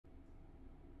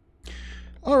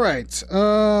Alright,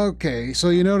 okay,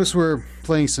 so you notice we're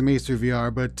playing some Xusder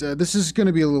VR, but this is going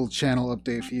to be a little channel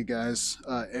update for you guys.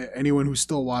 Anyone who's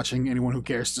still watching, anyone who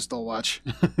cares to still watch.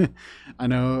 I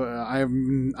know I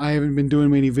haven't been doing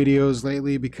many videos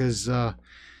lately because,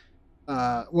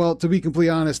 well, to be completely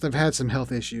honest, I've had some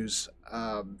health issues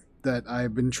that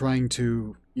I've been trying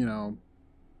to,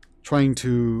 trying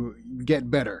to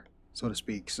get better, so to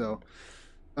speak. So,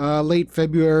 late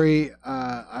February,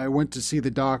 I went to see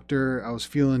the doctor. I was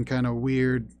feeling kind of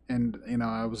weird, and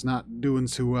I was not doing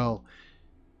too well.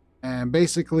 And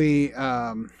basically,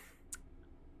 let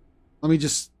me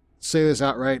just say this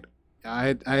outright: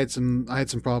 I had some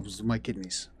problems with my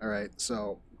kidneys. All right,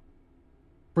 so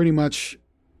pretty much,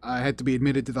 I had to be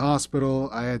admitted to the hospital.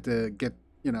 I had to get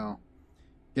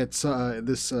this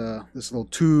little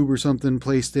tube or something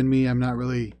placed in me. I'm not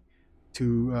really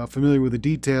too familiar with the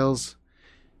details.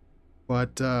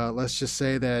 But let's just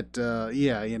say that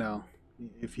yeah,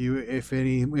 if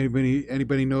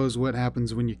anybody knows what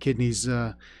happens when your kidneys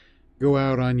go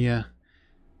out on you,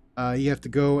 you have to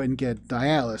go and get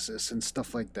dialysis and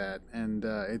stuff like that, and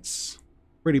it's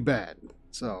pretty bad.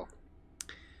 So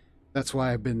that's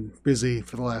why I've been busy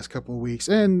for the last couple of weeks,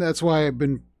 and that's why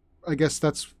I guess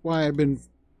that's why I've been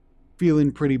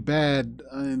feeling pretty bad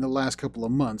in the last couple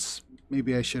of months.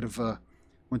 Maybe I should have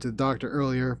went to the doctor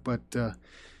earlier, but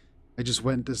I just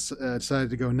decided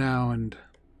to go now, and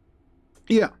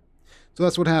yeah, so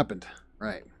that's what happened,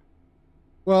 right?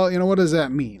 Well, what does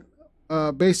that mean?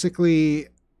 Basically,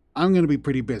 I'm going to be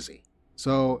pretty busy.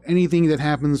 So anything that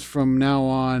happens from now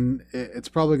on, it's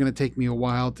probably going to take me a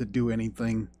while to do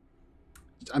anything.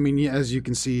 I mean, as you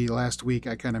can see, last week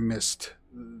I kind of missed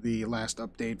the last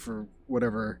update for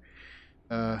whatever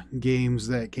games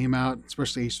that came out,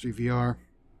 especially H3 VR.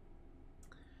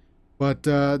 But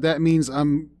that means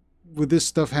with this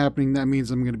stuff happening, that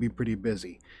means I'm going to be pretty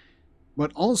busy.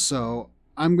 But also,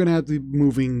 I'm going to have to be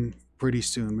moving pretty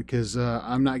soon because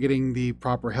I'm not getting the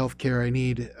proper health care I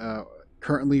need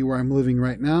currently where I'm living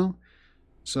right now.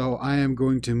 So I am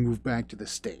going to move back to the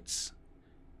States.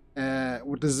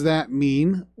 What does that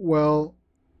mean? Well,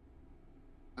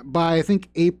 by I think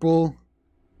April,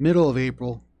 middle of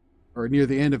April, or near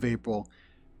the end of April,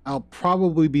 I'll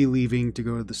probably be leaving to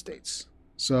go to the States.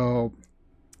 So,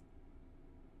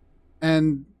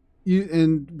 and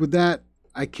with that,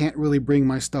 I can't really bring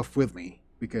my stuff with me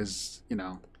because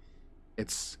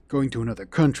it's going to another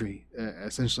country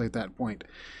essentially at that point.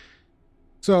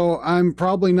 So I'm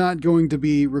probably not going to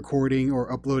be recording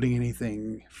or uploading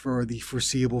anything for the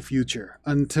foreseeable future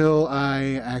until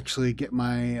I actually get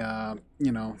my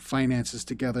finances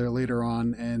together later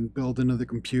on and build another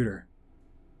computer,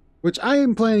 which I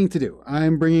am planning to do. I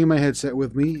am bringing my headset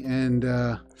with me, and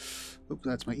oops,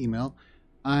 that's my email.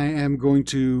 I am going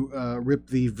to rip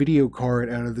the video card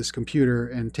out of this computer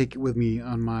and take it with me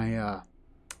on my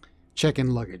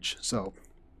check-in luggage. So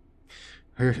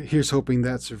here's hoping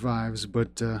that survives.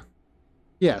 But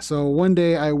yeah, so one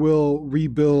day I will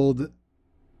rebuild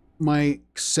my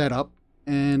setup,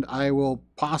 and I will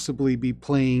possibly be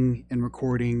playing and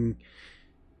recording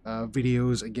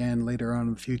videos again later on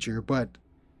in the future. But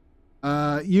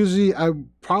usually I would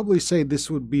probably say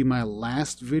this would be my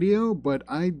last video, but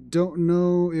I don't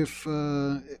know if there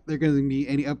are going to be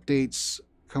any updates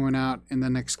coming out in the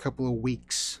next couple of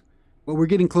weeks. But we're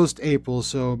getting close to April,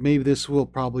 so maybe this will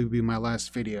probably be my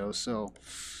last video. So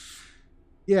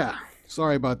yeah,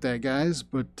 sorry about that, guys,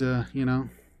 but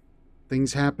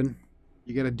things happen.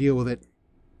 You got to deal with it.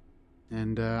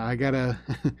 And I got to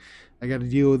I got to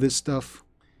deal with this stuff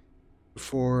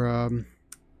before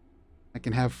I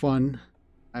can have fun.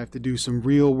 I have to do some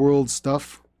real world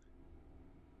stuff.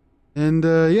 And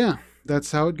yeah,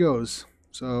 that's how it goes.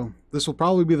 So this will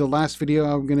probably be the last video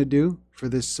I'm going to do for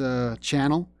this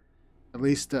channel. At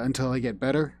least until I get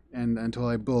better and until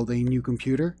I build a new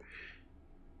computer.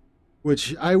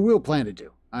 Which I will plan to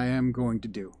do. I am going to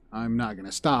do. I'm not going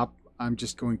to stop. I'm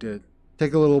just going to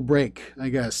take a little break, I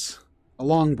guess. A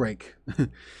long break.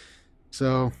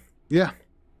 So, yeah.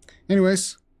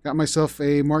 Anyways, got myself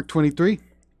a Mark 23.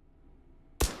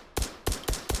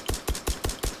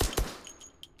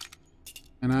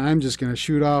 And I'm just going to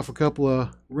shoot off a couple of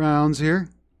rounds here.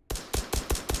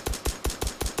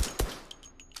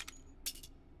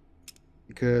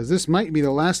 Because this might be the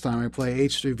last time I play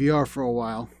H3 VR for a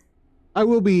while. I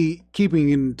will be keeping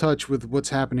in touch with what's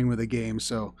happening with the game,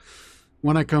 so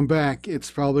when I come back, it's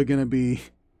probably going to be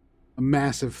a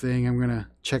massive thing. I'm going to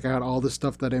check out all the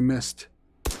stuff that I missed.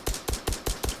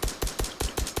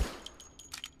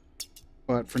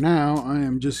 But for now, I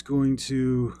am just going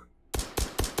to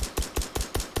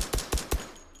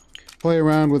play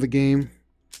around with the game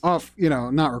off, you know,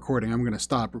 not recording. I'm going to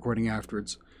stop recording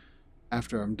afterwards,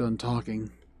 after I'm done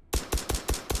talking.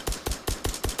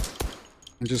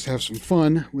 And just have some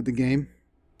fun with the game.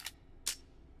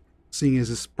 Seeing as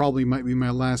this probably might be my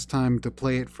last time to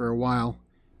play it for a while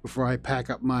before I pack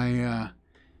up my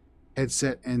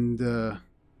headset and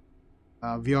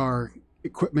VR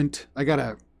equipment. I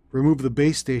gotta remove the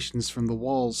base stations from the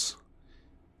walls.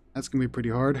 That's gonna be pretty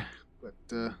hard, but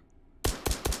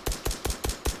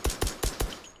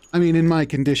I mean, in my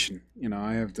condition, you know,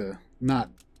 I have to not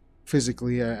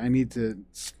physically. I need to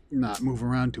not move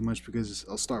around too much because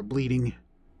I'll start bleeding.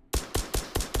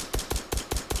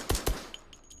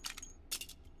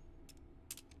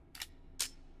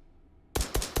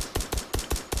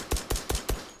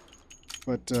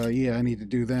 But yeah, I need to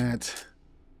do that.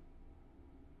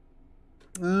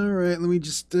 Alright, let me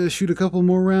just shoot a couple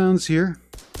more rounds here.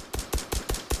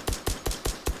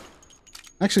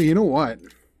 Actually, you know what?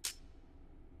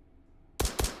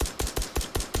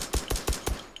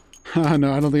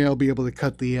 No, I don't think I'll be able to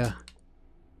cut the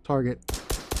target.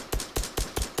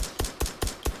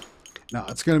 No,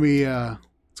 it's gonna be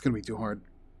too hard.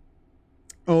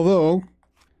 Although,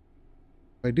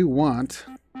 I do want.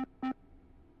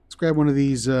 Let's grab one of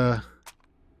these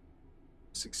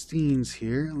 16s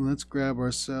here, and let's grab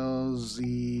ourselves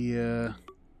the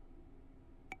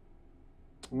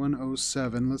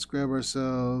 107. Let's grab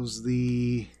ourselves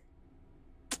the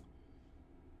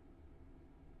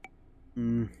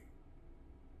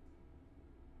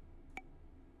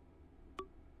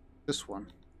this one.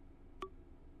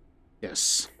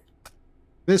 Yes,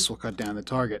 this will cut down the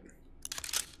target.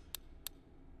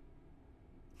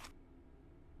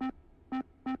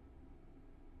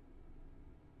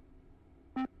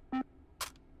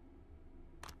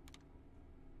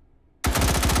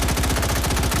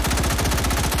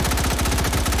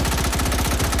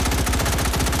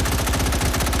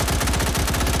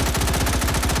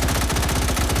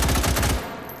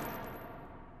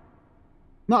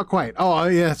 Not quite. Oh,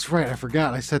 yeah, that's right. I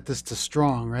forgot. I set this to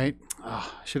strong, right?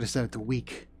 Oh, I should have set it to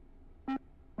weak.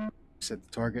 Set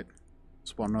the target.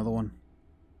 Spawn another one.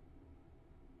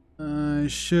 I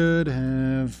should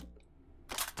have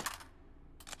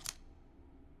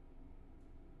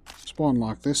spawn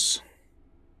locked this.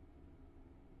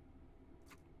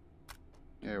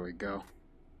 There we go.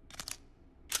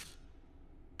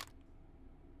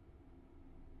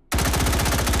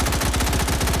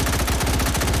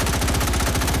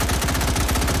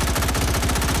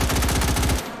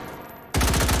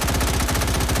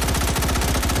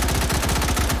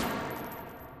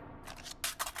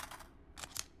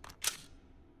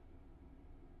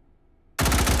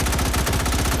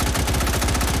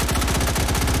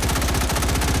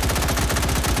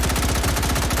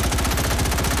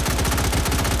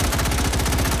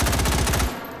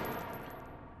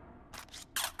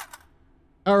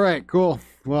 Alright, cool.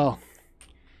 Well,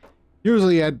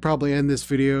 usually I'd probably end this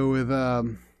video with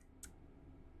what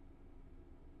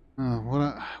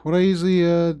I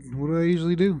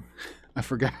usually do? I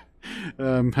forgot.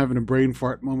 I'm having a brain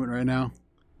fart moment right now.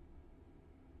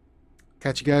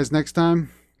 Catch you guys next time,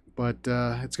 but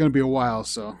it's gonna be a while,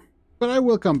 so. But I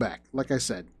will come back, like I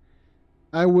said.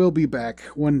 I will be back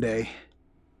one day.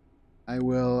 I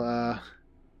will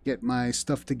get my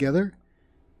stuff together.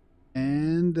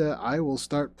 And I will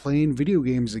start playing video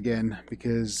games again,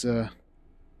 because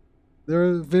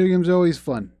video games are always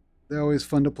fun. They're always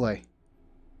fun to play.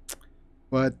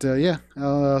 But yeah,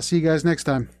 I'll see you guys next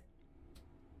time.